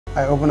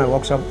I opened a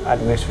workshop at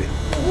Westfield.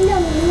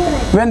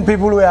 When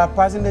people were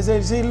passing, they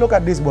said, see, look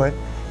at this boy.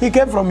 He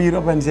came from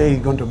Europe and said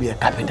he's going to be a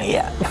carpenter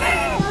here.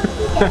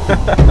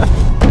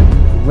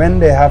 When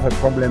they have a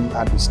problem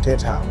at the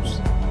State House,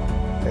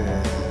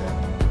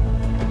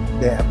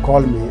 they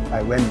called me.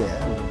 I went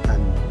there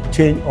and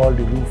changed all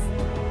the roof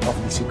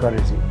of the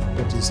security.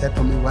 But he said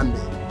to me one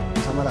day,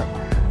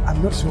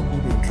 I'm not so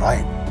good in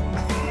drawing,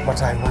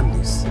 but I want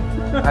this.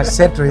 I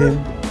said to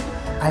him,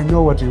 I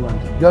know what you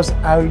want. Just,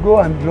 I'll go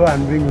and draw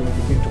and bring you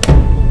the picture.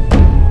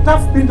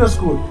 Tough Pinto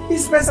School. He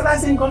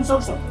specialized in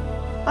construction.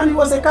 And he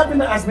was a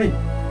carpenter as me.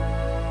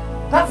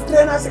 Tough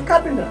trained as a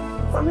carpenter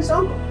from his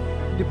uncle.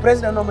 The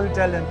president normally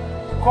tells them,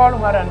 call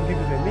Umar and give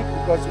it a meet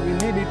because we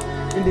need it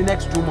in the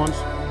next 2 months.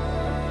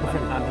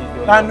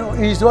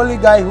 And he's the only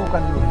guy who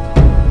can do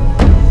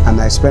it. And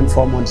I spent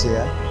 4 months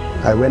here.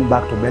 I went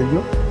back to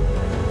Belgium.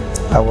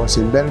 I was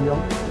in Belgium.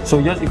 So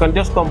you can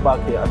just come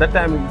back here. At that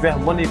time, if you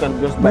have money, you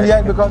can just buy.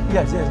 Yeah, because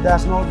yes,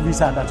 there's no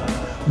visa at that time.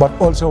 But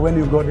also when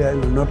you go there,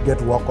 you will not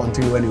get work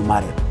until when you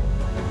marry.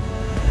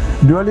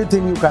 The only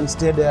thing you can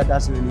stay there,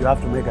 that's when you have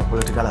to make a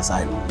political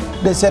asylum.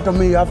 They said to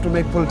me, you have to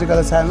make political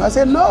asylum. I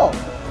said, no.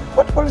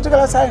 What political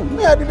asylum?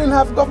 Me, I didn't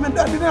have government.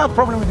 I didn't have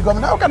problem with the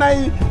government. How can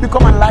I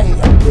become a liar?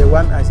 The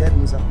one I said,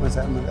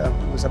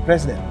 Mr.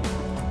 President,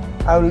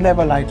 I will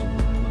never lie to you.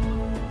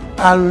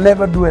 I'll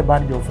never do a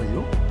bad job for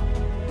you.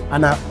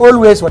 And I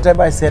always,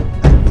 whatever I said,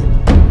 I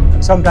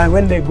did. Sometimes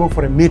when they go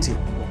for a meeting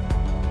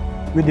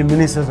with the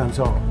ministers and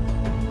so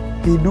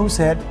on, he do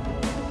said,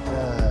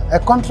 a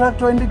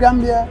contractor in the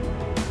Gambia,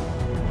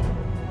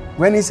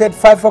 when he said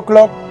 5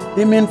 o'clock,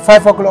 he meant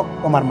 5 o'clock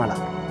Omar Malak.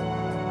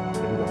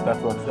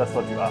 That's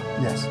what you are.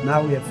 Yes,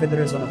 now we are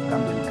Federation of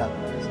Gambian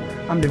Carpenters.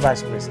 I'm the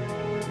vice president.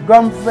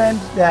 Government,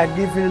 they are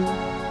giving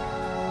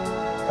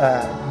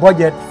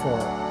budget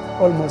for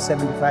almost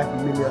 $75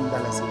 million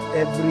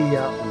every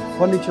year on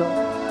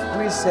furniture.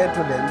 We said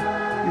to them,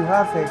 you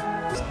have a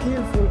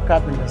skillful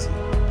carpenters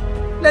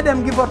here. Let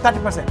them give us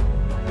 30%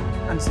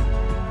 and see.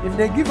 If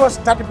they give us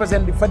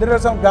 30%, the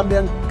Federation of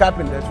Gambian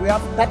Carpenters, we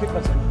have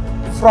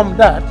 30%. From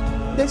that,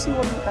 they see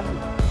what we can do.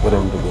 For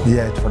them to go.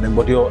 Yeah, for them.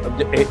 But your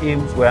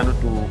aims were not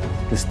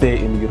to stay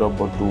in Europe,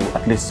 but to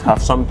at least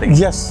have something.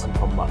 Yes. And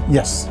come back.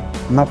 Yes,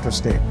 not to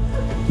stay.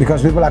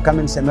 Because people are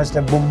coming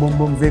semester, boom, boom,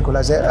 boom, vehicle.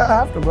 I say, I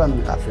have to go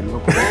and have a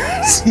look.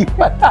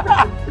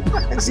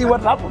 see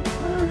what happens.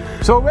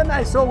 So when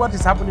I saw what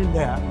is happening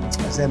there,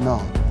 I said,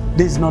 no,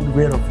 this is not the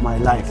way of my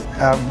life.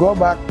 I'll go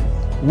back,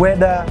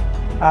 whether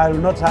I'll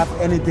not have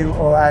anything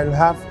or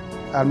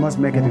I must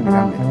make it in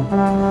Gambia.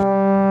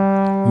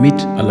 Meet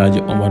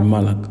Alhaji Omar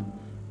Malak,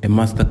 a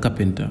master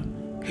carpenter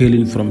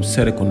hailing from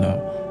Serekunda,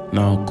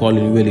 now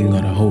calling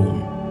Wellingara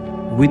home.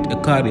 With a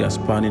career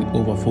spanning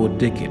over 4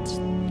 decades,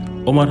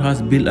 Omar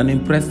has built an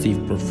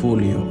impressive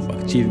portfolio of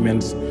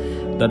achievements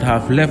that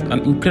have left an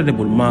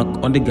incredible mark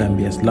on the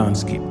Gambia's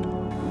landscape.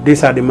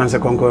 These are the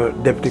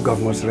Mansakonko Deputy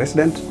Governor's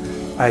residence.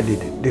 I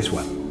did it, this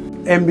one.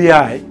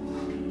 MBI,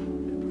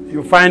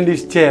 you find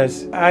these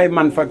chairs. I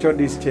manufactured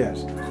these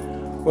chairs.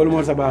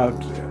 Almost about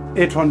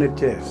 800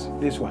 chairs,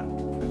 this one.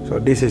 So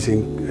this is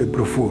in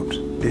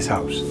Brufut, this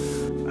house.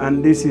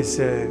 And this is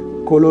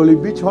Kololi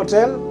Beach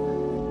Hotel.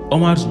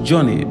 Omar's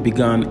journey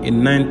began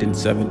in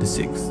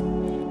 1976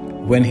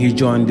 when he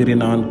joined the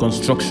renowned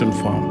construction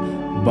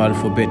firm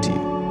Balfour Beatty.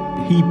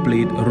 He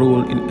played a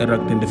role in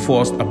erecting the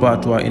first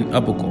abattoir in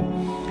Abuko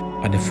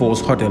at the Force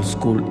Hotel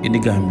School in the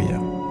Gambia,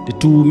 the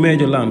 2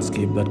 major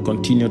landscapes that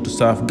continue to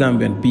serve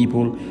Gambian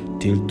people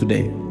till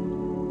today.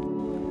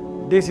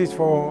 This is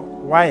for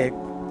WAEC,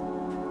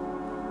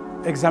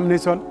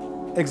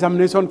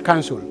 Examination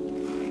Council,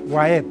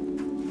 WAEC.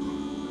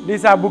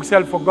 These are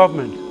bookshelves for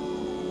government,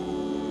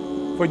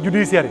 for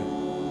judiciary.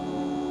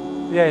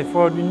 Yeah,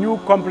 for the new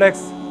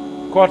complex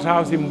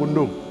courthouse in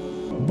Bundum.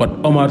 But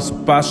Omar's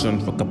passion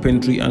for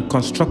carpentry and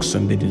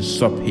construction didn't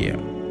stop here.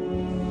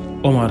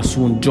 Omar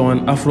soon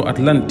joined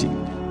Afro-Atlantic,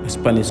 a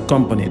Spanish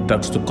company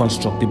tasked to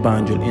construct the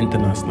Banjul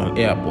International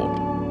Airport.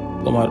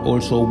 Omar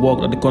also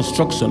worked at the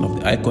construction of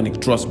the iconic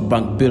Trust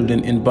Bank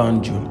building in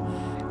Banjul,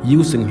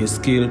 using his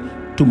skill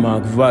to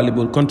mark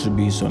valuable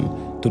contribution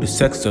to the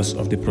success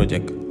of the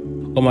project.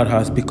 Omar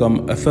has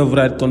become a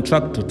favorite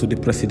contractor to the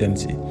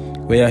presidency,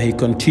 where he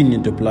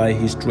continued to ply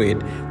his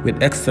trade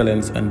with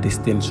excellence and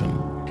distinction.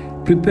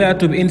 Prepare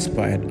to be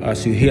inspired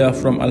as you hear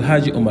from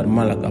Alhaji Omar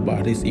Malak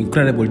about his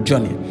incredible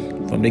journey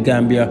from the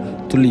Gambia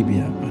to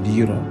Libya and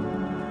Europe,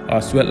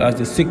 as well as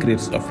the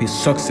secrets of his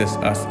success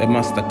as a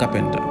master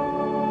carpenter.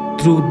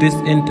 Through this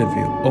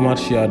interview, Omar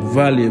shared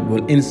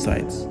valuable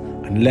insights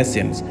and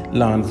lessons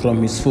learned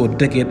from his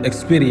 4-decade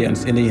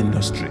experience in the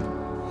industry.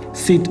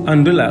 Sit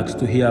and relax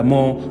to hear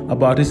more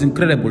about his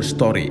incredible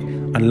story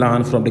and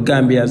learn from the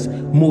Gambia's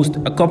most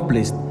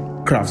accomplished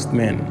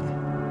craftsmen.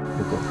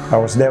 I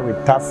was there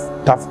with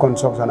Tough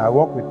Construction. I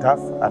worked with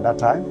Tough at that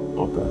time.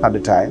 Okay. At the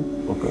time.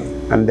 Okay.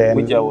 And then.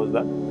 Which year was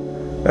that?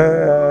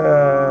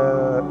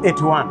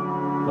 81.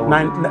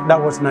 That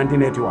was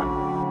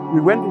 1981.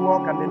 We went to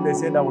work and then they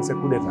said that was a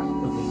coup d'etat.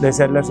 Okay. They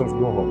said, let us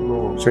go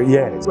home. So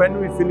yes. When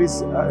we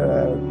finished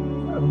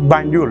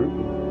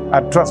Banjul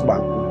at Trust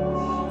Bank.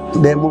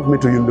 They moved me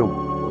to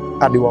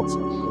Yundum at the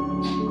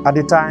workshop. At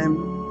the time,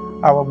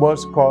 our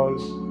boss called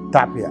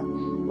Tapia.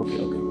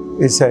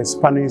 Okay. It's a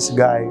Spanish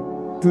guy.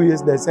 2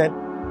 years, they said,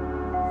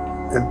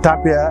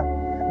 Tapia,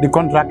 the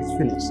contract is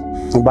finished.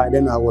 By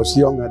then I was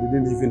young, I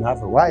didn't even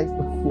have a wife.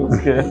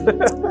 Okay.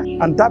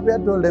 And Tapia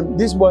told them,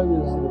 this boy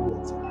will handle the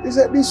workshop. He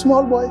said, this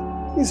small boy?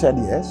 He said,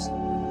 yes,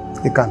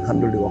 he can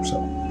handle the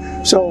workshop.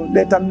 So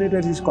they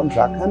terminated his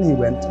contract and he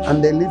went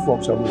and they leave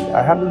workshop.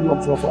 I handled the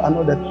workshop for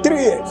another 3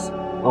 years.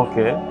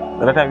 Okay.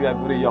 At that time you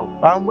are very young.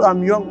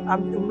 I'm young.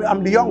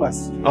 I'm the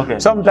youngest. Okay.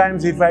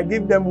 Sometimes if I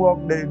give them work,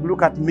 they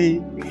look at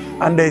me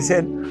and they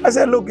said, I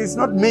said, look, it's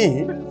not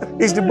me.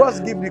 It's the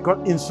boss give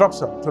the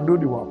instruction to do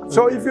the work.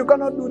 So if you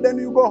cannot do, then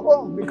you go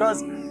home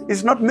because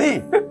it's not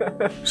me.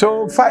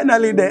 So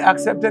finally they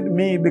accepted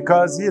me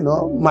because, you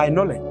know, my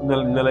knowledge.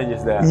 Knowledge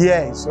is there.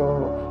 Yeah,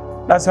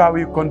 so that's how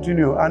we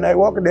continue. And I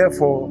worked there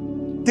for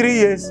 3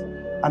 years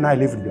and I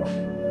left the job.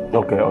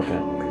 Okay.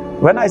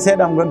 When I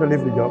said I'm going to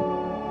leave the job,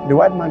 the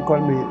white man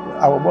called me,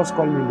 our boss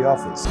called me in the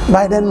office.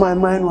 By then my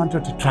mind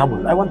wanted to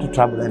travel. I want to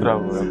travel.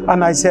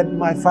 And I said,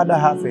 my father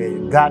have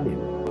a garden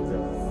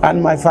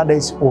and my father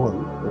is old.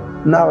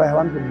 Now I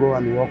want to go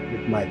and work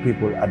with my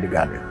people at the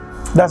garden.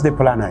 That's the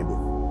plan I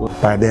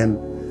did. By then,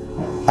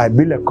 I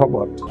built a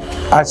cupboard.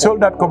 I sold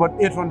that cupboard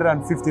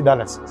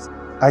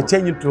 $850. I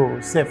changed it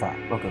to Safer.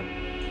 Okay.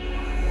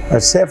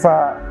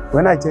 Safer,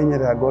 when I changed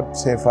it, I got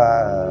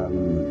Safer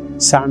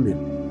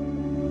Sandin.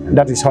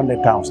 That is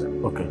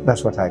 100,000. Okay.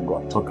 That's what I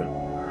got. Okay.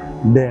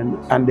 Then,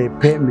 and they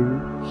pay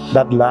me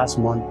that last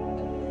month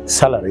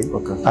salary.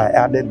 Okay. I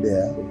added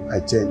there, I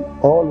changed.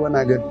 All when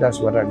I get, that's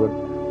what I got.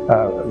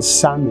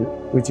 Sandin,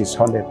 which is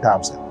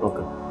 100,000.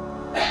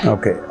 Okay.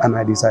 Okay, and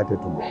I decided to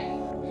go.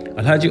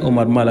 Alhaji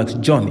Omar Malak's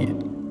journey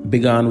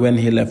began when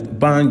he left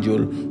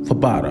Banjul for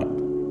Bara,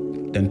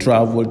 then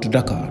traveled to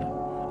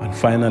Dakar, and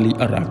finally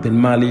arrived in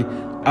Mali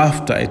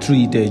after a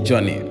 3-day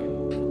journey.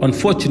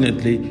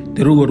 Unfortunately,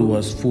 the road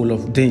was full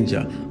of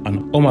danger,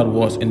 and Omar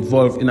was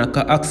involved in a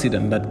car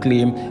accident that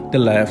claimed the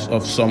lives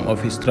of some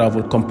of his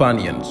travel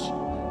companions.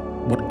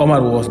 But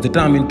Omar was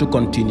determined to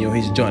continue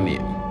his journey.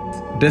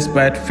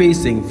 Despite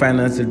facing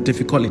financial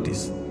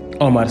difficulties,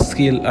 Omar's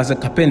skill as a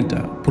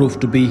carpenter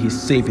proved to be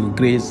his saving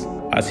grace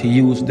as he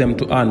used them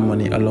to earn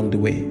money along the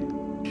way.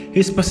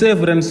 His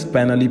perseverance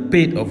finally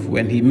paid off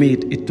when he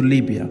made it to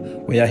Libya,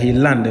 where he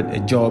landed a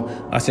job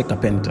as a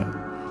carpenter,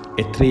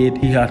 a trade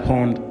he had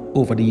honed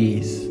over the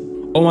years.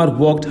 Omar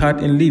worked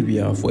hard in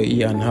Libya for a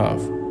year and a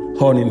half,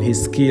 honing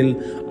his skill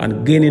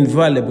and gaining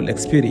valuable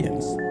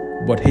experience,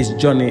 but his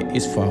journey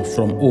is far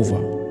from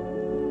over.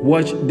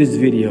 Watch this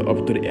video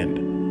up to the end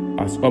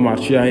as Omar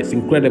shares his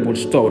incredible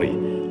story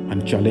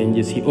and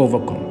challenges he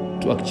overcome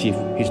to achieve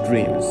his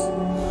dreams.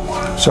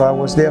 So I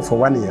was there for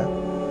 1 year,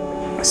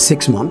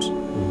 6 months,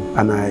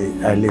 and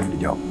I left the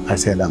job. I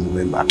said, I'm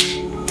going back,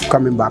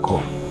 coming back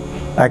home.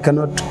 I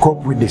cannot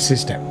cope with the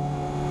system.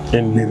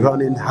 In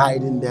running,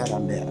 hiding there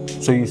and there.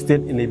 So you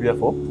stayed in Libya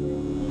for?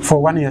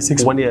 For 1 year, 6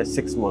 months. 1 year,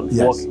 6 months.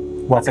 Yes.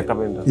 Working as a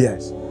carpenter.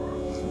 Yes.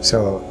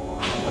 So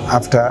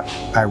after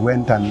I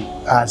went and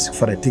asked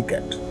for a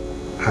ticket,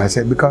 I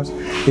said, because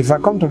if I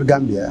come to the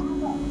Gambia,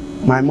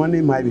 my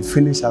money might be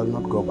finished, I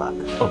will not go back.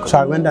 Okay. So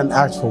I went and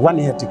asked for 1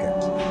 year ticket.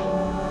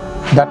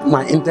 That's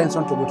my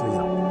intention to go to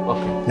Europe.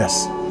 Okay.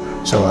 Yes.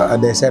 So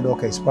they said,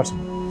 okay, it's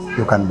possible.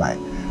 You can buy.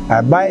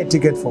 I buy a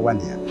ticket for 1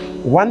 year.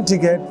 1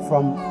 ticket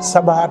from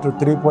Sabah to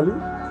Tripoli,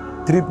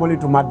 Tripoli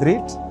to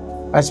Madrid.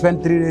 I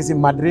spent 3 days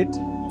in Madrid.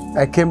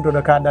 I came to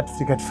Dakar, that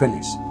ticket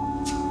finished.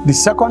 The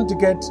second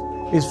ticket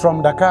is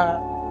from Dakar,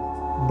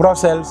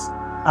 Brussels,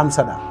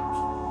 Amsterdam.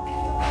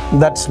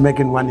 That's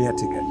making 1 year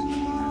ticket.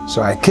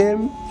 So I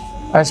came,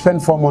 I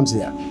spent 4 months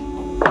here.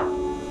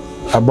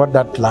 I bought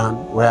that land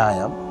where I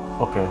am.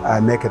 Okay. I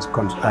make it,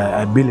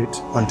 I build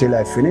it until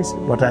I finish,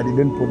 but I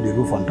didn't put the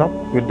roof on top.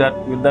 With that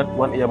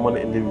 1 year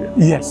money in Libya?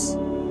 Yes.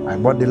 I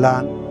bought the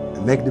land,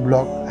 I make the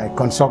block, I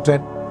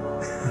constructed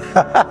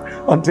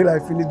until I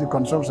finished the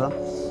construction,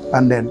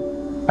 and then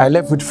I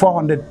left with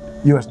 $400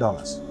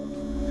 US.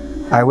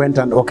 I went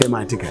and okay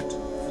my ticket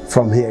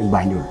from here in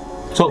Banjul.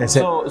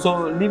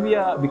 So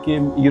Libya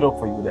became Europe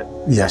for you then?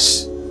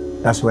 Yes.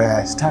 That's where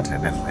I started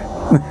anyway.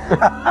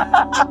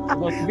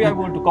 Because to be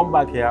able to come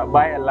back here,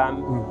 buy a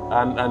land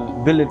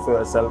and build it for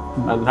yourself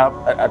and have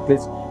at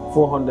least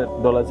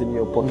 $400 in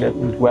your pocket.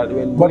 Well,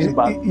 when going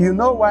back, you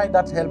know why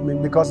that helped me?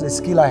 Because the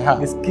skill I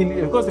have. The skill,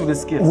 because of the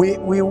skill.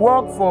 We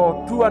worked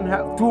for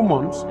 2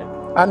 months,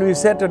 and we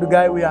said to the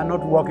guy, we are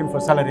not working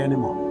for salary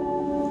anymore.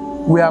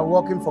 We are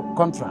working for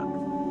contract.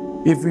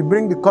 If we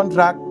bring the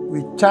contract,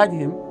 we charge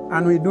him,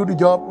 and we do the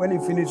job. When he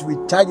finishes, we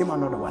charge him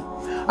another one.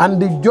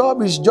 And the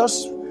job is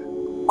just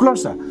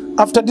closer.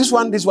 After this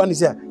one is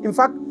here. In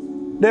fact,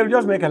 they'll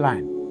just make a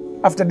line.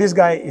 After this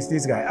guy is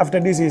this guy. After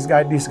this is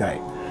this guy.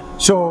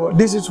 So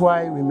this is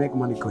why we make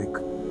money quick,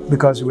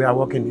 because we are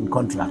working in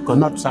contract,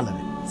 not salary.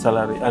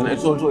 Salary, and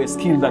it's also a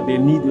skill that they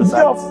need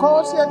yourself. Yeah, of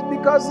course, yes,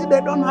 because they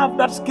don't have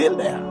that skill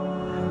there.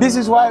 This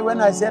is why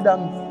when I said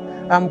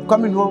I'm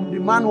coming home. The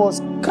man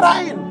was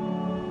crying.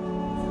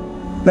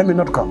 Let me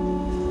not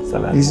come.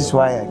 This is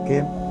why I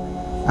came,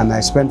 and I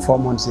spent 4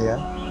 months here.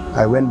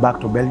 I went back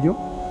to Belgium.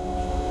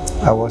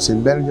 I was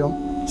in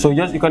Belgium. So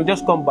you can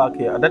just come back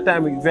here. At that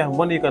time, if you have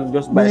money, you can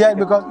just buy. Yeah,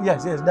 because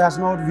yes, there's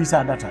no visa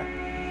at that time.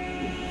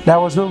 There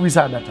was no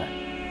visa at that time.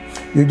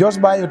 You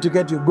just buy your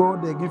ticket, you go,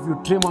 they give you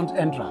 3 months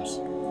entrance.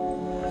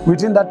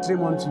 Within that 3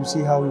 months, you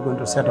see how you're going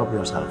to set up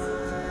yourself.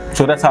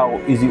 So that's how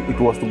easy it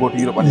was to go to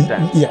Europe at the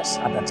time? Yes,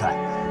 at that time.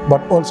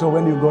 But also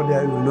when you go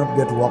there, you will not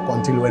get work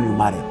until when you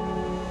marry.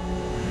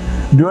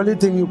 The only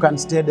thing you can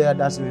stay there,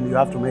 that's when you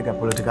have to make a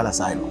political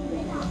asylum.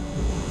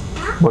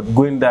 But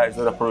going there is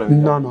not a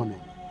problem? No.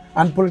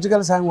 And political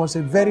asylum was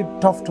very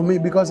tough to me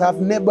because I've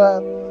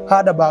never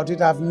heard about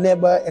it, I've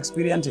never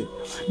experienced it.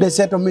 They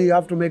said to me, you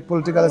have to make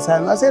political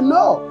asylum. I said,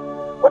 no.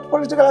 What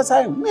political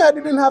asylum? Me, I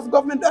didn't have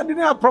government, I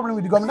didn't have problem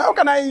with the government. How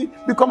can I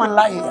become a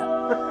liar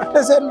here?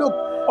 They said, look,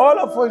 all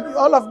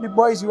of the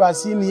boys you are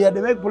seeing here,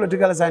 they make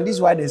political asylum. This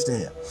is why they stay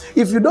here.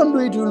 If you don't do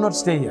it, you will not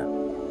stay here.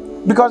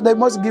 Because they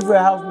must give you a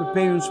house, we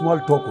pay you a small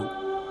token,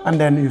 and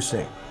then you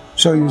stay.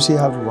 So you see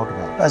how to work it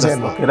out. I said,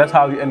 no. Okay, that's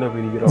how you end up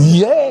in Europe?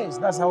 Yes,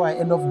 that's how I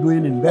end up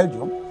doing in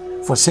Belgium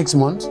for 6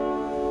 months.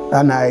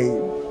 And I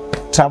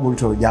traveled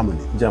to Germany.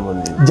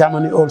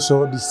 Germany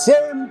also, the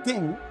same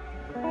thing.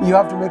 You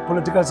have to make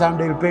political asylum,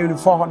 they'll pay you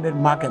 400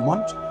 mark a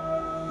month,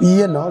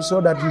 you know, so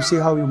that you see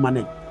how you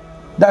manage.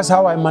 That's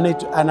how I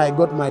managed, and I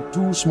got my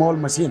 2 small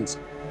machines.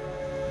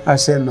 I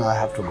said, no, I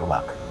have to go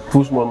back.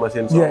 2 small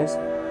machines? Yes,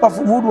 of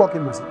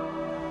woodworking machine.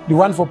 The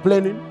one for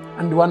planing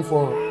and the one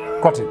for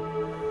cutting.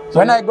 So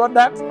when I got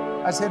that,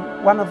 I said,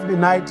 one of the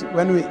night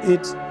when we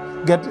eat,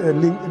 get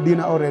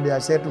dinner already, I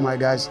said to my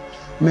guys,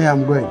 me,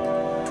 I'm going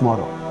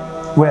tomorrow.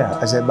 Where?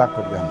 I said, back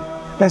to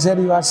Gambia. They said,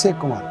 you are sick,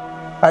 come on.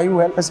 Are you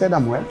well? I said,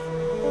 I'm well.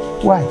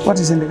 Why? What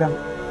is in the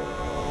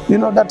Gambia? You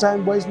know, that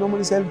time boys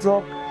normally sell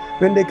drug.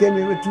 When they came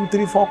in with 2,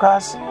 3, 4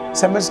 cars,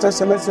 semester,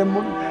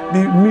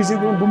 the music,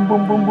 boom, boom,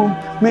 boom, boom, boom.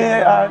 Me,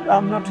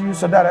 I'm not used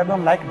to that. I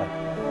don't like that.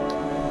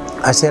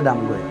 I said,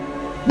 I'm going.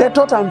 They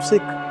thought I'm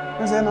sick.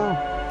 I said, no.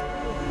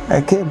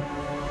 I came.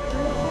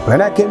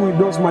 When I came with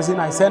those machines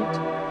I sent,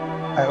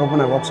 I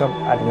opened a workshop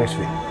at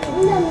Westfield.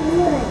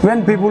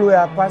 When people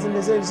were passing,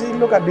 they said, see,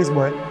 look at this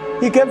boy.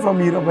 He came from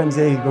Europe and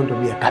said he's going to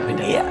be a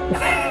carpenter here.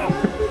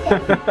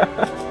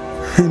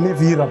 He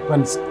lived in Europe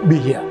and be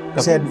here.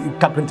 He said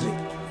carpentry.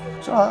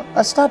 So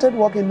I started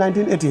working in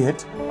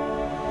 1988.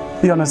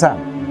 You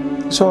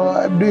understand? So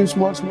I'm doing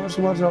small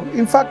job.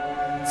 In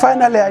fact,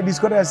 finally I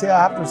discovered, I say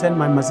I have to sell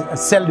my machine,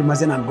 sell the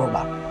machine and go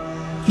back.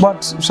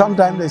 But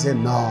sometimes they say,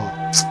 no,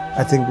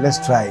 I think let's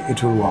try,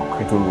 it will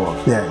work. It will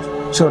work.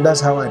 Yes. So that's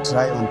how I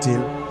try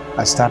until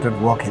I started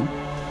working.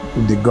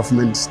 The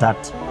government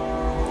start,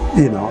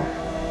 you know,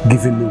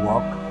 giving me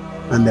work.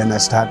 And then I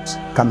start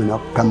coming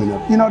up.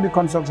 You know, the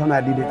construction, I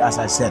did it, as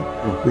I said,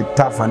 with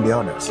Taff and the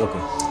others.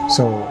 Okay.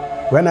 So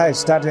when I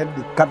started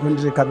the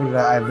carpentry,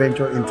 I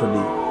ventured into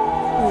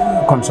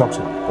the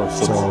construction.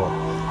 So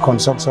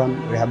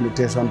construction,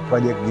 rehabilitation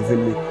project,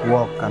 giving me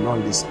work and all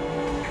this.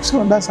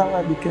 So that's how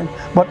I became.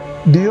 But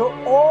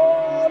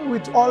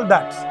with all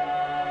that,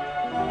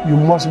 you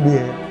must be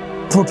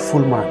a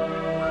truthful man.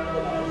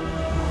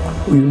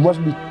 You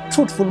must be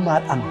truthful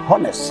man and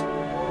honest.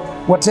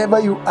 Whatever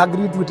you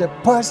agreed with a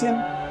person,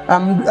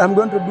 I'm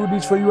going to do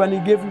this for you, and he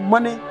gave you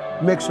money,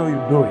 make sure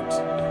you do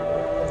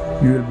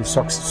it. You will be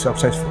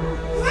successful.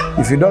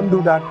 If you don't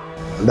do that,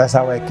 that's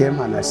how I came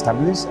and I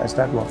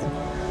started working.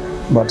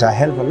 But I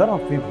help a lot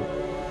of people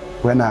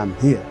when I'm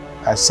here.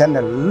 I send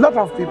a lot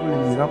of people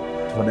in Europe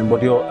for them.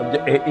 But your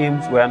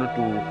aims were not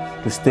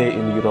to stay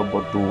in Europe,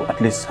 but to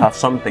at least have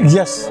something.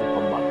 Yes,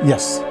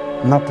 yes,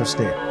 not to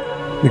stay.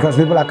 Because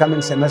people are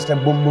coming semester,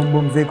 boom, boom,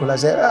 boom, vehicle. I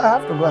say, I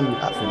have to go and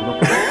have a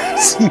look,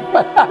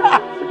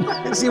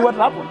 see what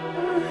happened.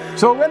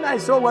 So when I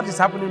saw what is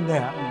happening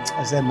there,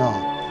 I said, no,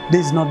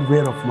 this is not the way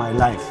of my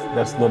life.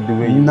 That's not the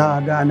way you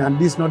want. And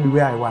this is not the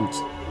way I want.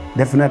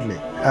 Definitely.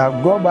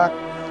 I'll go back,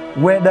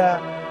 whether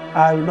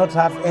I will not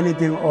have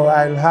anything or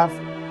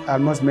I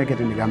must make it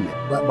in the Gambia.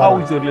 How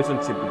is your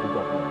relationship with the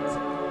government?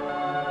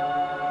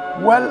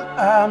 Well,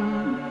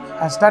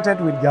 I started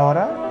with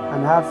Jawara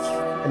and have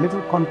a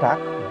little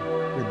contact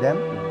with them,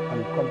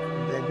 and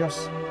they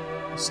just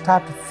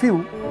start few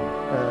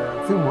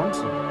months,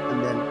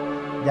 and then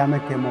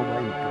Jammeh came over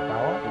into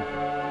power.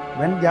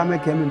 When Jammeh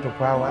came into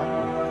power,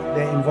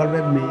 they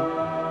involved me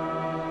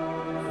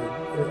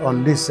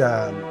on these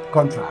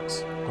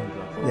contracts.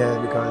 Yeah,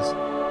 because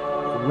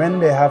when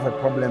they have a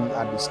problem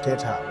at the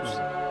State House,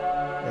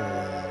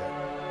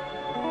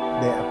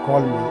 they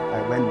called me.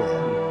 I went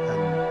there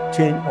and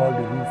changed all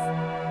the roof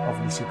of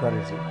the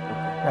security.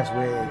 That's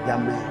where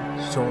Jammeh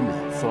saw me.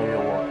 Saw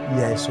your work?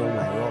 Yeah, he saw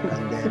my work,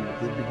 and then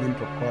he began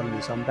to call me.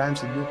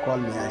 Sometimes he do call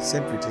me, I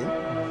sat with him.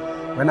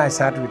 When I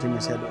sat with him, he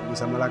said,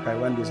 Mr. Malak, I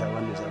want this, I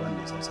want this, I want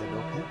this. I said,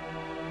 okay.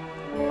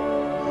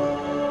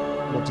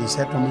 But he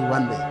said to me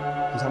one day,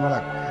 Mr.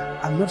 Malak,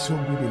 I'm not so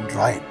good in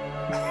drawing,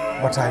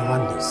 but I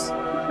want this.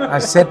 I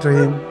said to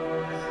him,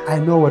 I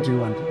know what you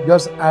want.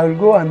 Just I will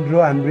go and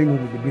draw and bring you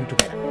the bill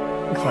together.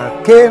 So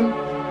I came,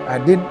 I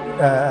did,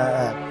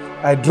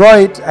 I draw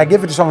it, I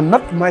gave it to someone,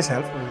 not to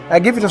myself. I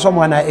give it to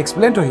someone, I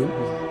explain to him.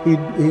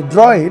 He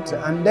draw it,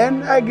 and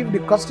then I give the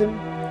costume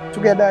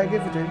together, I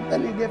give it to him,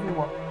 then he gave me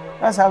work.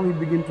 That's how he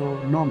begin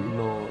to know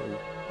me.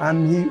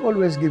 And he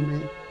always give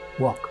me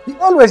work. He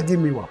always give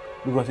me work.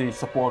 Because he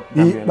support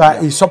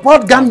Gambians. He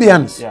support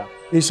Gambians. Yeah.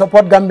 He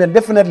support Gambian,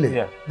 definitely.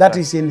 Yeah. That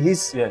is in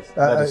his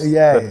that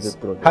is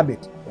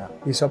habit. Yeah.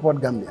 He support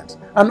Gambians.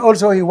 And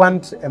also he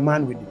wants a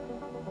man with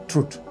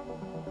truth.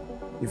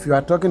 If you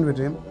are talking with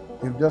him,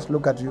 he'll just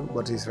look at you,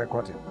 but he's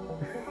recording.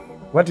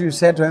 What you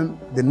say to him,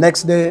 the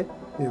next day,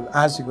 he'll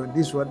ask you,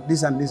 this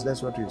and this,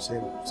 that's what you say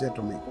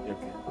to me. Okay.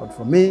 But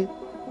for me,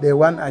 the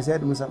one I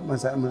said,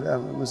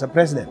 Mr.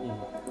 President,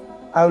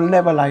 I will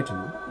never lie to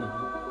you.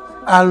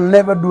 I'll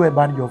never do a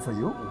bad job for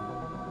you.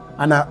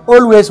 And I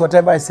always,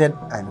 whatever I said,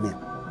 I mean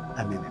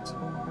it.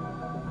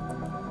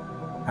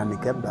 And he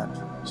kept that.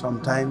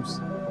 Sometimes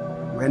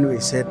when we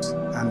sit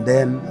and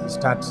then he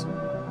starts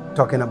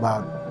talking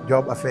about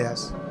job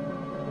affairs,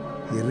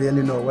 he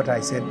really know what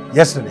I said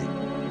yesterday.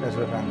 That's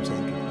what I'm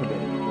saying today.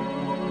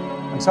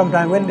 And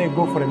sometimes when they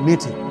go for a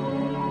meeting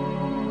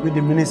with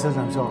the ministers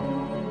and so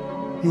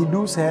on, he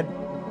do said,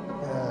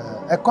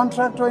 a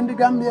contractor in the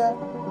Gambia,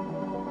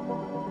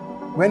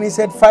 when he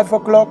said 5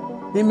 o'clock,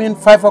 he meant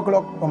 5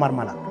 o'clock Omar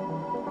Malak.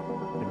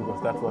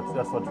 Because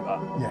that's what you are.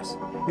 Yes.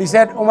 He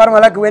said Omar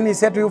Malak, when he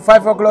said to you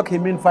 5 o'clock, he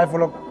meant 5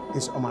 o'clock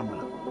is Omar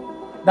Malak.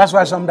 That's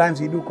why sometimes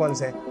he do call and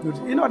say,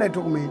 you know, they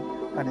took me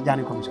at the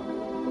Jani Commission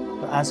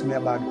to ask me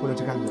about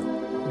political bill.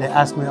 They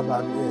asked me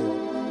about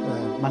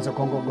Mansa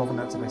Congo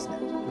governor's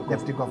resident,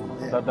 deputy governor.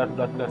 Yeah.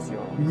 That's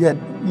your... Yeah,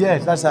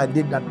 yes, that's how I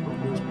did that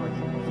project.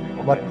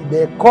 Okay. But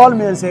they called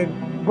me and said,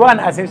 go and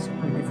assess,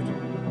 we'll give it to you.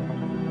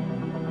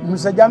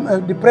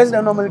 Mr. The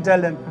president normally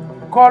tell them,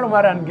 call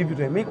Omar and give it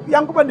to him.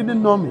 Yankuba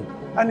didn't know me.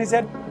 And he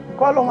said,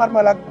 call Omar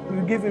Malak,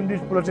 we'll give him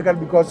this political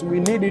because we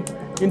need it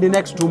in the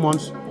next 2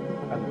 months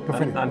to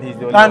finish. And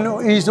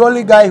he's the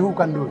only guy who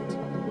can do it.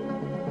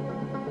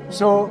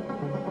 So,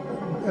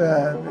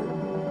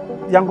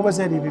 Yankuba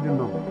said he didn't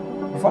know.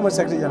 The former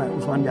Secretary General,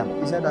 Usman Jam,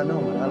 he said, I know,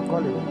 man, I'll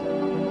call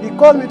him. He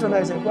called me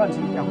tonight, I said, go and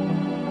see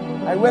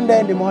Yankuba. I went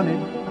there in the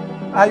morning.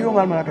 Are you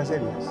Omar Malak? I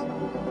said, yes.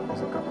 I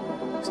said, come.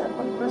 He said,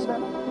 but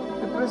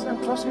the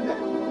president trusts you there.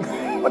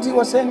 What he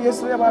was saying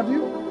yesterday about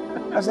you.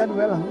 I said,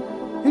 well,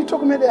 he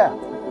took me there.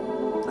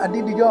 I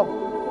did the job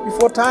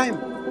before time,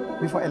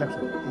 before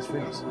election. It's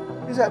finished.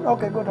 He said,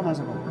 okay, go to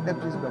Mansakongo,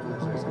 deputy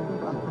governor's resident.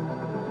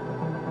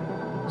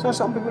 So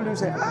some people do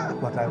say,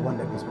 but I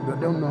wonder this. They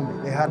don't know me.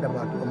 They heard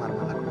about Omar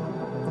Malak.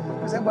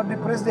 I said, but the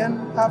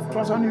president have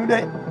trust on you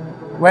there.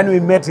 When we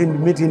met in the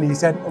meeting, he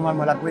said, Omar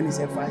Malak, when he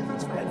said 5,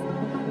 it's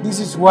 5. This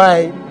is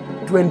why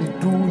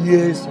 22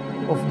 years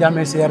of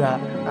Jammeh's era,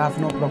 I have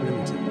no problem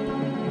with him.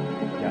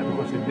 Yeah,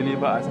 because you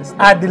deliver as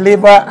expected. I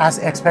deliver as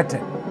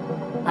expected.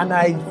 And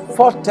I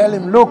first tell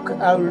him, look,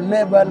 I will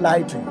never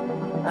lie to you.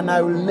 And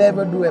I will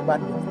never do a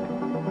bad job for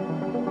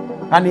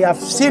you. And he have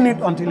seen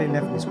it until he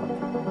left this country.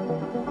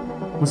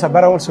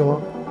 Musabara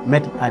also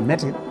I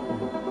met him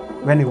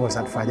when he was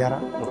at Fajara.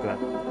 Okay.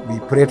 We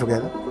pray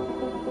together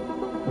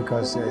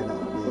because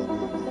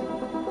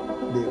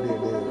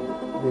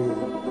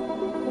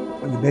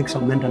we make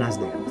some maintenance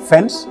there.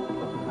 Fence,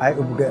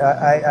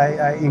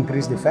 I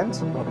increase the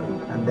fence,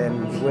 okay. And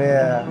then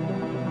where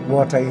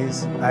water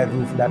is, I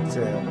roof that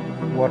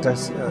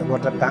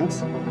water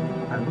tanks,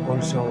 and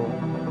also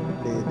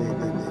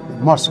the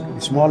mosque,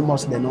 the small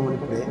mosque they normally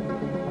pray.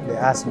 They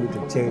asked me to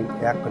change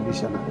air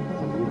conditioner,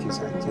 which is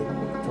I changed.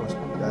 It was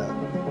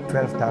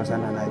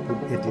 12,000 and I put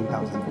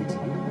 18,000 with it.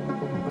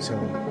 So,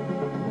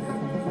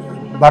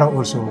 but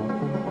also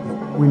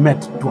we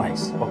met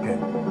twice. Okay,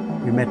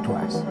 we met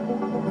twice.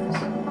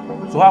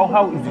 So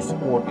how is the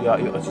support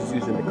your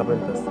association, the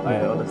Capenters? I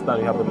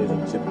understand you have a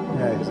relationship.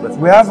 Yes.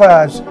 We have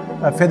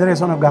a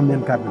Federation of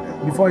Gambian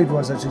Carpenters. Before it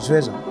was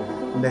association,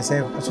 and they say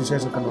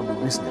association cannot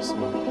be business.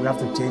 We have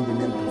to change the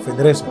name to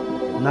Federation.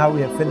 Now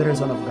we have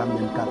Federation of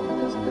Gambian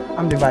Carpenters.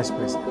 I'm the vice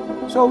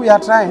president. So we are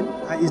trying.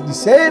 It's the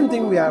same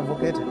thing we are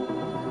advocating.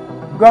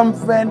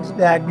 Government,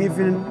 they are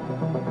giving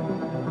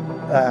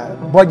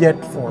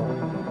budget for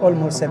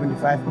almost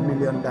 $75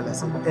 million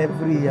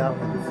every year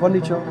on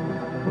furniture.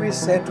 We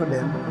say to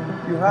them,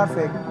 you have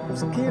a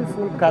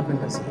skillful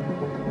carpenters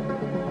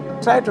here.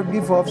 Try to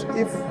give us,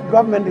 if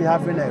government is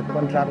having a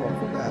contract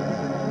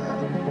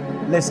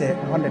of, let's say,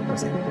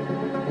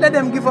 100%, let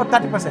them give us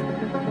 30%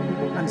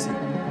 and see.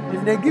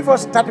 If they give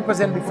us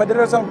 30%, the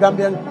Federation of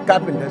Gambian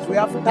Carpenters, we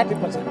have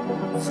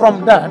 30%.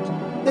 From that,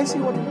 they see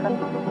what we can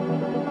do.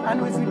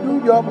 And if we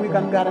do job, we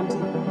can guarantee.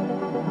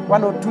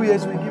 1 or 2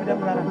 years, we give them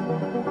guarantee.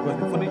 Because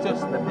the furniture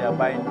that they are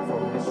buying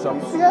from these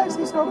shops. Yes,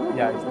 it's not good.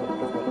 Yeah, it's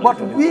not. But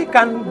we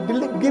can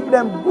give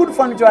them good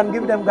furniture and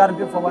give them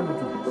guarantee for 1 to 2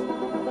 years.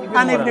 Even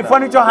and if the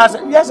furniture has,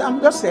 yes, I'm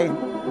just saying,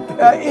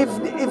 if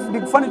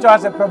the furniture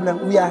has a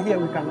problem, we are here,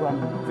 we can go and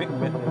do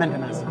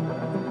maintenance.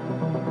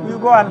 You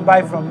go and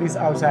buy from this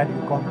outside,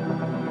 you come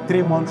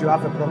 3 months you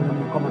have a problem,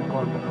 you come and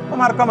call me.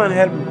 Omar, come and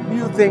help me. Do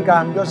you think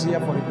I'm just here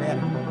for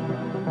repairing?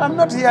 I'm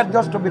not here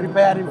just to be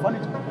repairing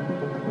furniture.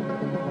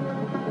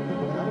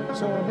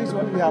 So this is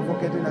what we are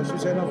advocating as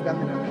Association of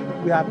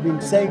Gambians. We have been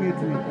saying it.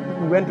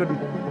 We went to the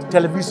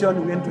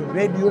television, we went to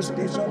radio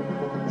station.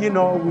 You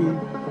know, we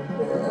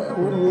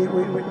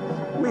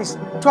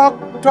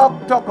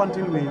talk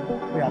until we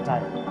are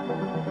tired.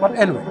 But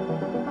anyway,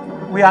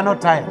 we are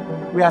not tired.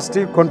 We are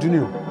still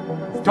continue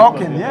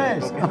talking.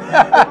 Yes,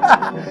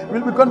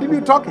 we'll be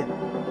continue talking.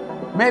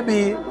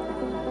 Maybe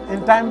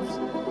in time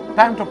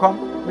to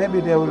come, maybe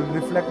they will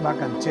reflect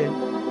back and change.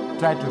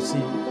 Try to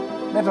see.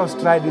 Let us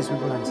try these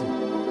people and see.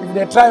 If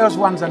they try us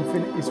once and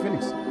it's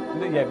finished.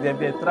 Yeah,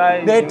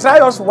 they try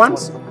us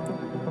once,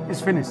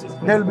 it's finished.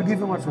 They will be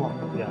giving us work.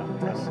 Yeah.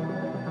 Yes.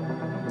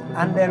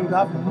 And then we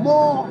have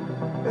more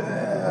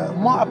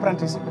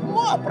apprenticeship.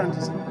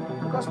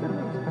 Because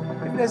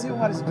if they see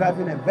Umar is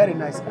driving a very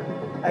nice car,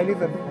 I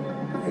live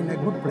in a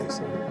good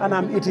place, and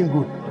I'm eating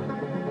good.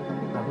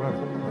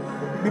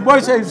 The boy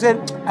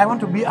said, I want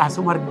to be as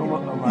Umar.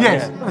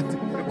 Yes.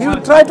 He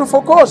will try to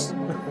focus.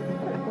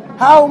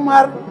 How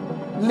Umar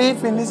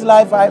live in his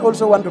life, I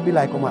also want to be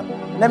like Umar.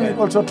 Let me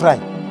also try.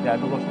 Yeah,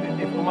 because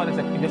if Umar is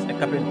just a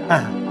carpenter,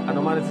 and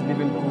Umar is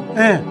living good,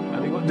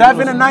 and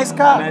driving a nice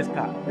car.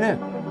 Yes,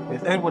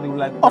 everybody will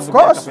like. Of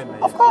course.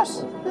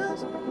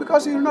 Yes,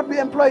 because you will not be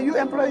employed. You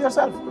employ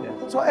yourself.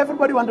 Yes. So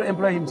everybody want to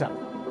employ himself.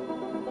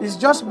 It's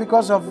just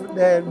because of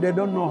they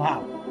don't know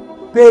how.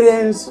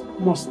 Parents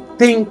must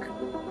think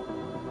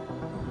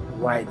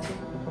widely,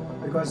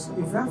 because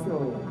if you have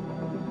your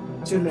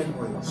children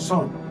or your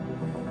son,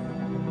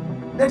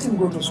 let him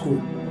go to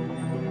school.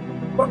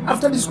 But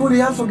after the school,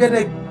 you have to get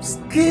a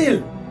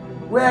skill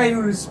where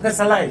you will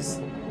specialize.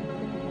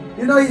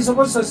 You know, you're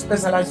supposed to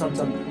specialize on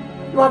something.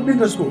 You have been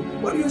to school,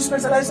 but you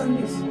specialize on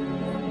this.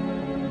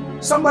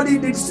 Somebody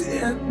did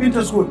been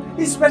to school,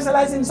 he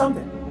specialized in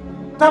something.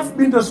 Tough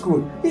been to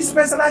school, he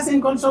specialized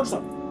in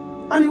construction.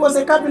 And he was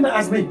a carpenter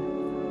as me.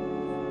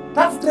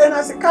 Tough trained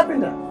as a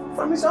carpenter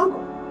from his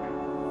uncle.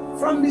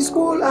 From the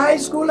school, high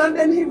school, and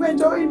then he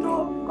went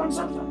into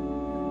construction.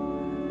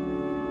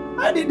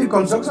 I did the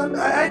construction,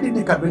 I did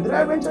the carpentry,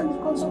 I went into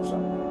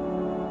construction.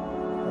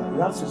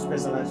 You have to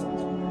specialize on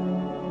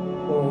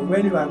something. Or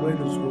when you are going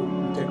to school,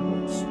 you take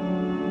books.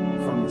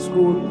 From the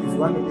school, if you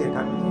want to be a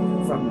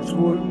carpenter, from the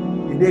school,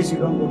 the days you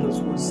don't go to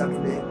school,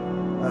 Saturday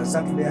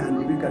and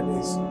the weekend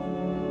days,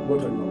 go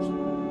to yours.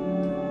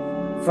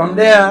 From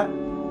there,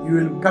 you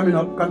will coming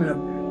up,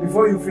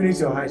 before you finish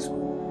your high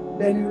school,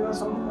 then you learn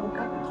something on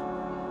carpentry.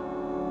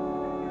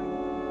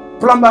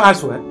 Plumber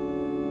as well,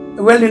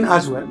 welding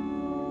as well,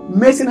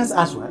 masonry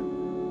as well.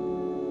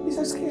 It's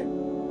a skill.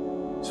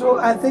 So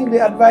I think the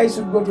advice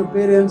should go to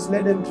parents,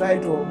 let them try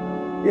to,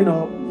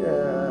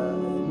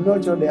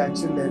 nurture their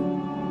children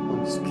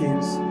on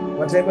skills.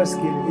 Whatever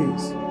skill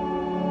is,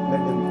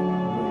 let them do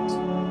it.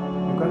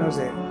 You cannot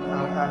say,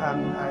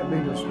 I've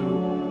been to school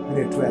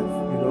grade 12,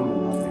 you don't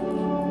know nothing.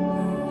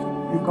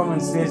 You come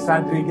and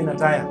start drinking a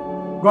tire.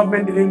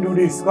 Government didn't do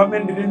this,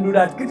 government didn't do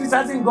that.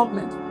 Criticizing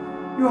government.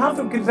 You have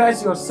to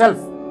criticize yourself.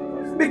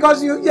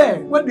 Because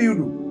what do you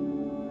do?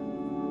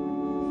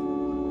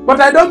 But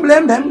I don't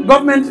blame them.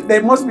 Government, they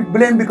must be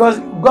blamed because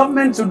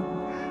government should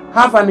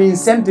have an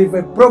incentive,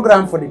 a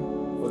program for the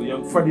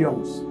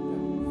youngs.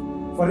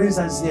 For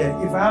instance, here,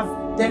 if I have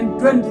 10,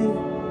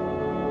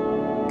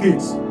 20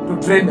 kids to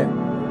train them,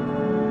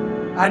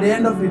 at the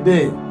end of the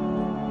day,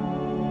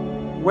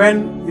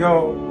 when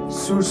your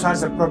shoes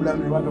has a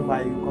problem you want to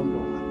buy, you come to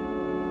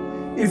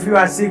Omar. If you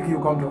are sick, you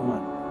come to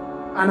Omar.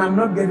 And I'm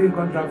not getting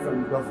contract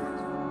from the government.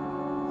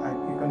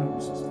 You cannot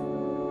be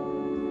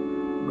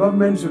sustained.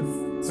 Government should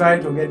try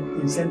to get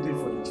incentive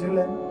for the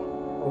children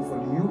or for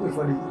the youth,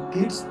 for the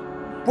kids.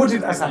 Put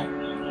it aside.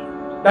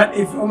 That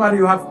if Omar,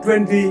 you have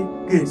 20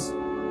 kids,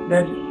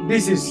 that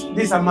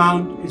this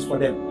amount is for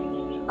them.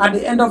 At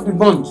the end of the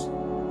month,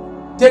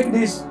 take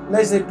this,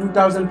 let's say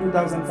 2,000,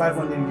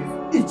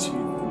 2,500 each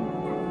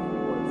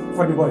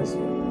for the boys.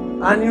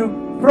 And you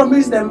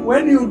promise them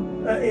when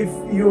if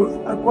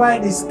you acquire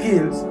the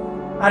skills,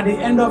 at the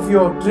end of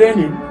your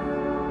training,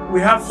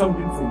 we have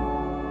something for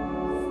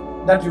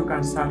you that you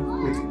can start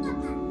with.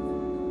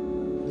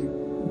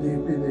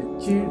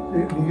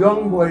 The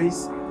young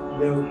boys,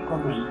 they will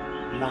come and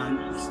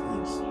learn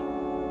skills.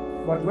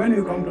 But when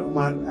you come to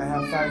Omar, I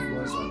have 5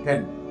 boys or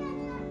 10.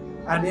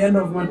 At the end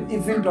of the month,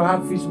 even to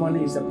have fish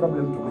money is a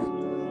problem to me.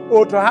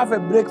 Or to have a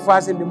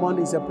breakfast in the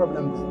morning is a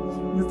problem.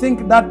 You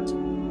think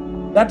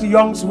that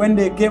youngs, when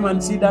they came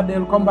and see that,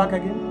 they'll come back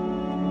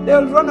again?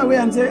 They'll run away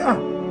and say,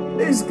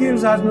 these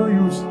skills has no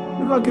use.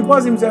 Because the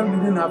boss himself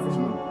didn't have fish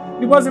money.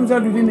 The boss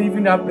himself didn't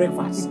even have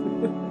breakfast.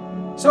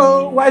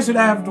 So why should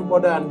I have to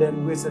bother and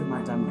then waste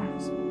my time on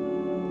this?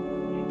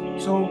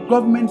 So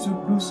government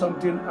should do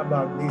something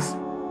about this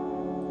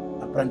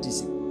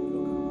apprenticeship.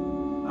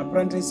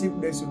 Apprenticeship,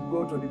 they should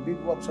go to the big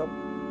workshop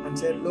and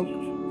say, look,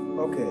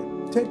 okay,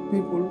 take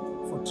people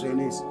for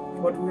trainees,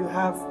 but we'll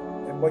have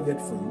a budget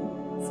for you,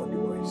 for the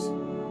boys.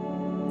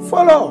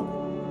 Follow.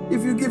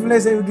 If you give,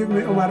 let's say you give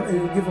Omar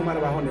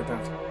about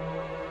 100,000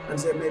 and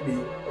say maybe,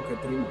 okay,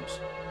 3 months.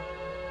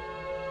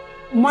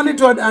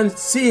 Monitor and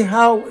see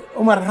how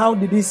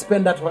did he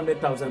spend that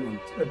 100,000 on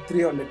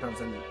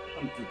 300,000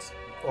 on kids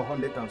or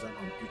 100,000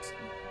 on kids.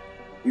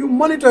 You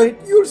monitor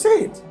it, you'll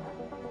say it.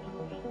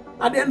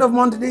 At the end of the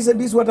month, they say,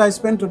 this is what I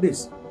spent to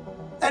this.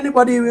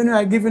 Anybody, when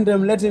I giving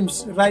them, let him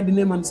write the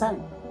name and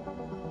sign.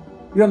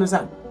 You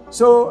understand?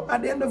 So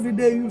at the end of the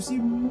day, you see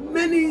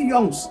many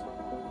youngs,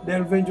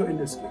 they'll venture in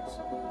the skills.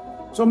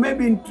 So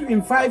maybe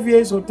in 5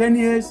 years or 10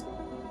 years,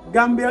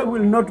 Gambia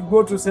will not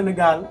go to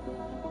Senegal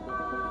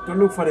to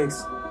look for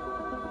his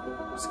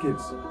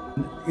skills.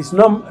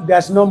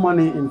 There's no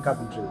money in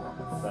carpentry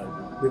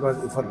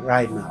because for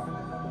right now,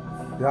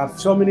 you have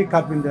so many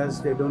carpenters,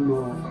 they don't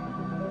know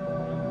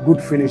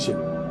good finishing,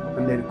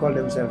 and they call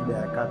themselves they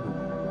are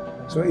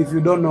carpenters. So if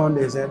you don't know,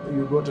 they said,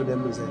 you go to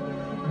them and say,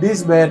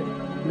 this bed,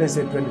 let's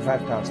say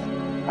 25,000.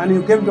 And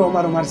you came to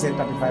Omar say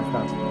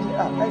 35,000. You say,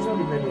 I saw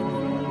the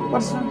bed. But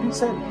it's not been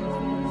said.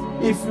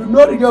 If you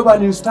know the job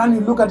and you stand,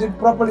 you look at it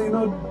properly, you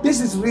know,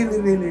 this is really,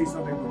 it's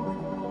not a good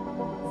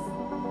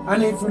bed.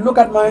 And if you look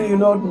at mine, you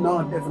know,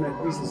 no,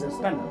 definitely, this is a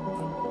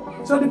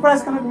standard. So the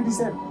price cannot be the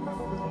same.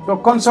 So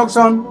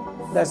construction,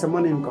 there's some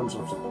money in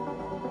construction.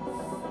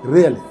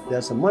 Really,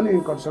 there's some money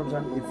in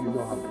construction if you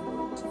know how to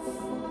do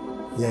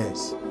it.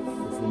 Yes,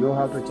 if you know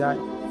how to charge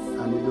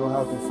and you know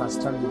how to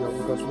fast track the job,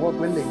 because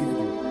when they give it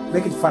to you,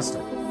 make it faster.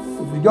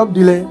 If the job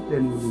delay,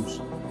 then you lose,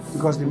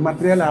 because the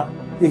material are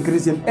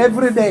increasing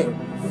every day.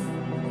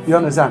 You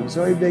understand?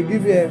 So if they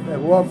give you a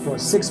work for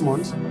 6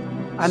 months,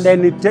 and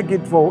then it took you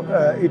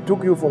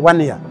for 1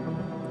 year,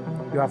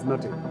 you have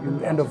nothing. You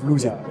end up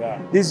losing.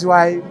 Yeah. This is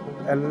why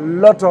a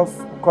lot of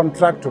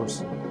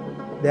contractors,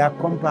 their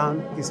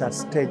compound is at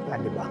stake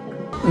at the bank.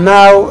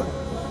 Now,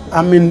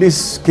 I'm in these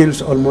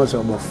skills almost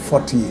about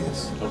 40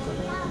 years. Okay.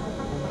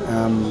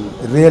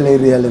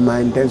 Really, my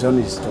intention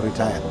is to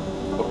retire.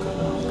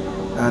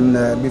 Okay.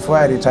 And before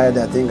I retire,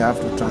 I think I have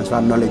to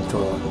transfer knowledge to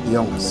the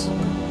youngest.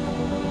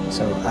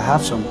 So I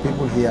have some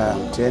people here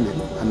I'm training,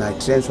 and I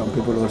train some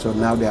people also.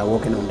 Now they are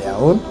working on their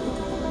own.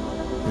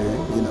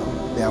 You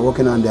know, they are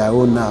working on their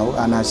own now,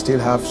 and I still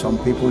have some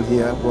people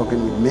here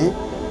working with me,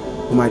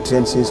 whom I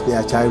train since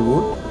their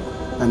childhood,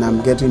 and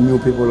I'm getting new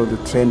people to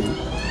training.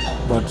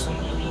 But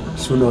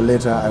sooner or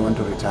later, I want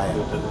to retire.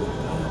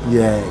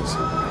 Yes,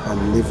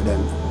 and leave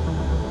them,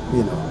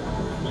 you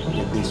know,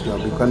 with this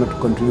job. You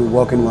cannot continue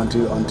working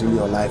until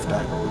your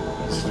lifetime.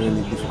 It's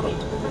really difficult.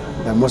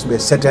 There must be a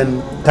certain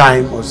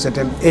time or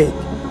certain age.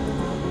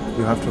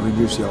 You have to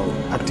reduce your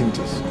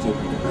activities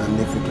and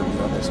leave it to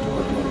the others to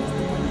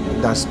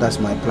control. That's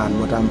my plan.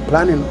 But I'm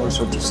planning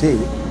also to see,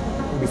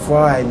 before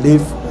I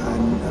leave,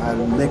 and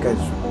I'll make a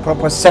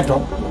proper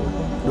setup,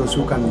 those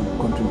who can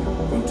continue.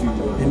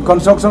 In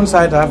construction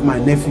side, I have my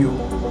nephew.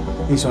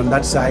 He's on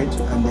that side,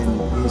 and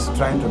then he's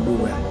trying to do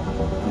well.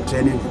 I'm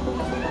training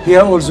him.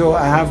 Here also,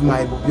 I have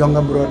my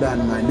younger brother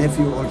and my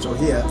nephew also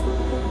here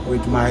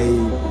with my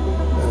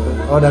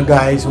other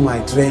guys whom I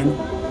train.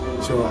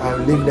 So I'll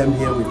leave them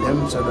here with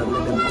them so that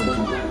let them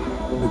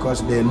continue.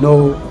 Because they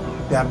know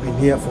they have been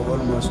here for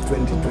almost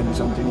 20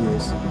 something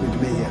years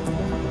with me here.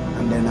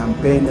 And then I'm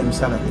paying them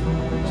salary.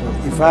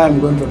 So if I am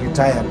going to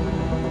retire,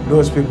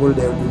 those people,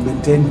 they will be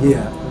maintained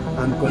here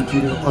and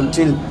continue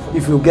until,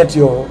 if you get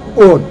your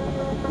own,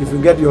 if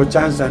you get your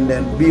chance and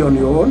then be on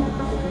your own,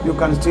 you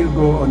can still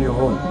go on your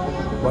own.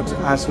 But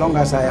as long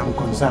as I am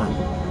concerned,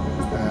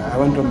 I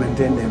want to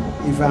maintain them.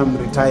 If I'm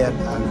retired,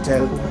 I'll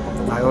tell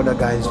my other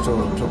guys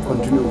to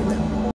continue with them.